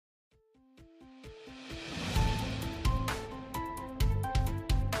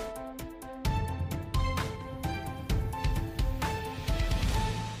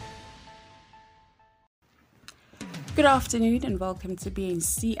Good afternoon and welcome to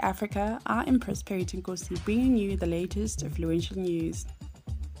BNC Africa. I am Prosperity Nkosi, bringing you the latest influential news.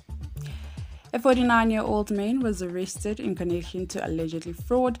 A 49-year-old man was arrested in connection to allegedly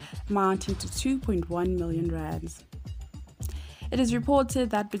fraud amounting to 2.1 million rands. It is reported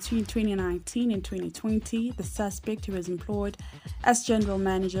that between 2019 and 2020, the suspect, who was employed as general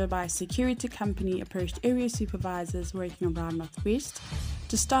manager by a security company, approached area supervisors working around Northwest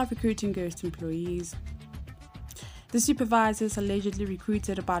to start recruiting ghost employees. The supervisors allegedly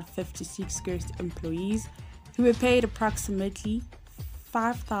recruited about 56 ghost employees who were paid approximately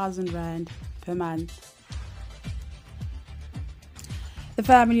 5,000 rand per month. The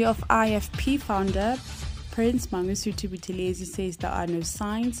family of IFP founder Prince Mangosuthu Buthelezi says there are no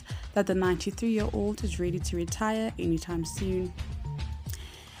signs that the 93-year-old is ready to retire anytime soon.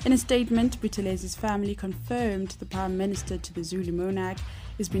 In a statement, Buthelezi's family confirmed the Prime Minister to the Zulu monarch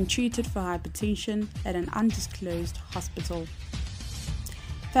is being treated for hypertension at an undisclosed hospital.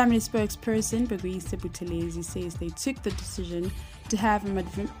 Family spokesperson Begwise Buthelezi says they took the decision to have him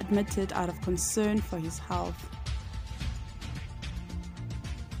admitted out of concern for his health.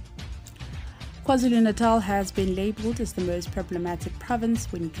 KwaZulu-Natal has been labelled as the most problematic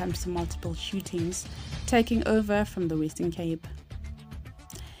province when it comes to multiple shootings, taking over from the Western Cape.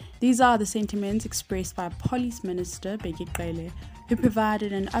 These are the sentiments expressed by Police Minister Bheki Cele, who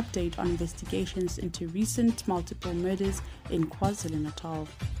provided an update on investigations into recent multiple murders in KwaZulu-Natal.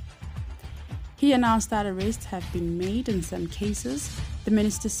 He announced that arrests have been made in some cases. The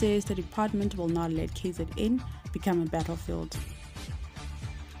minister says the department will not let KZN become a battlefield.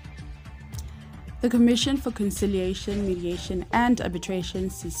 The Commission for Conciliation, Mediation and Arbitration,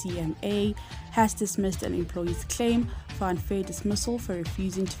 CCMA, has dismissed an employee's claim for unfair dismissal for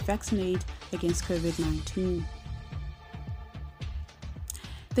refusing to vaccinate against COVID-19.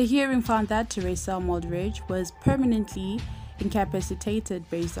 The hearing found that Teresa Moldridge was permanently incapacitated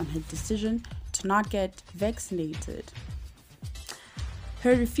based on her decision to not get vaccinated.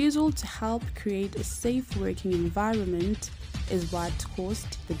 Her refusal to help create a safe working environment is what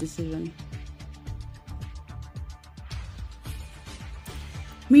caused the decision.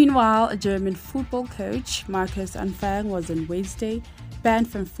 Meanwhile, a German football coach, Markus Anfang, was on Wednesday banned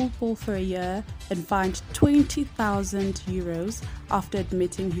from football for a year and fined 20,000 euros after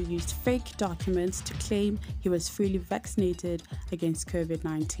admitting he used fake documents to claim he was fully vaccinated against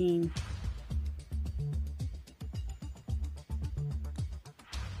COVID-19.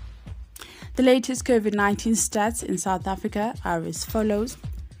 The latest COVID-19 stats in South Africa are as follows.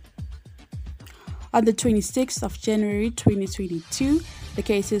 On the 26th of January 2022, the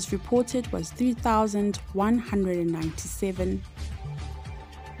cases reported was 3,197.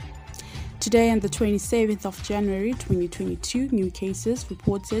 Today, on the 27th of January 2022, new cases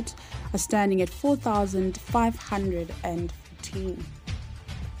reported are standing at 4,514.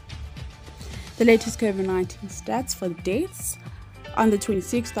 The latest COVID-19 stats for deaths. On the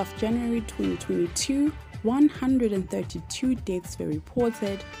 26th of January 2022, 132 deaths were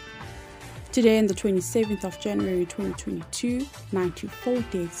reported. Today, on the 27th of January 2022, 94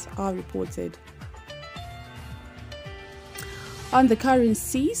 deaths are reported. On the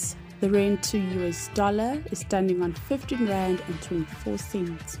currencies, the rand to US dollar is standing on 15 rand and 24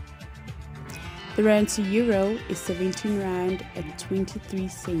 cents. The rand to euro is 17 rand and 23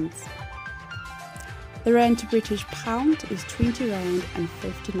 cents. The rand to British pound is 20 rand and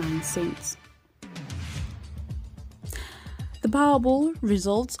 59 cents. The Powerball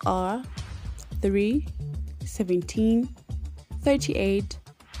results are 3, 17, 38,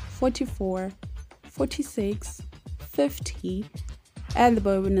 44, 46, 50, and the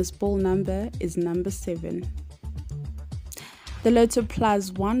bonus ball number is number 7. The Lotto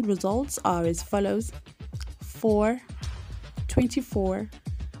Plus 1 results are as follows: 4, 24,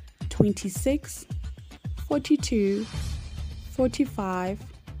 26, 42, 45,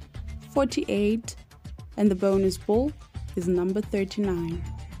 48, and the bonus ball is number 39.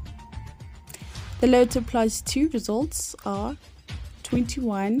 The Lotto Plus 2 results are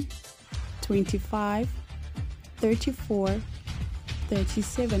 21, 25, 34,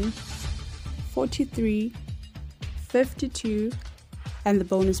 37, 43, 52, and the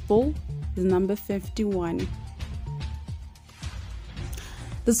bonus ball is number 51.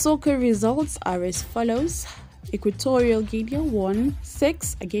 The soccer results are as follows. Equatorial Guinea won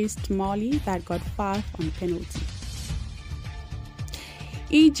 6 against Mali that got 5 on penalty.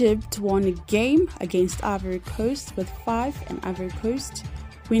 Egypt won a game against Ivory Coast with 5 and Ivory Coast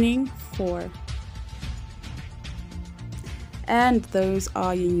winning 4. And those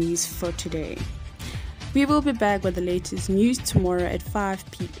are your news for today. We will be back with the latest news tomorrow at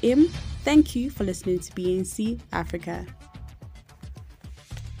 5 p.m. Thank you for listening to BNC Africa.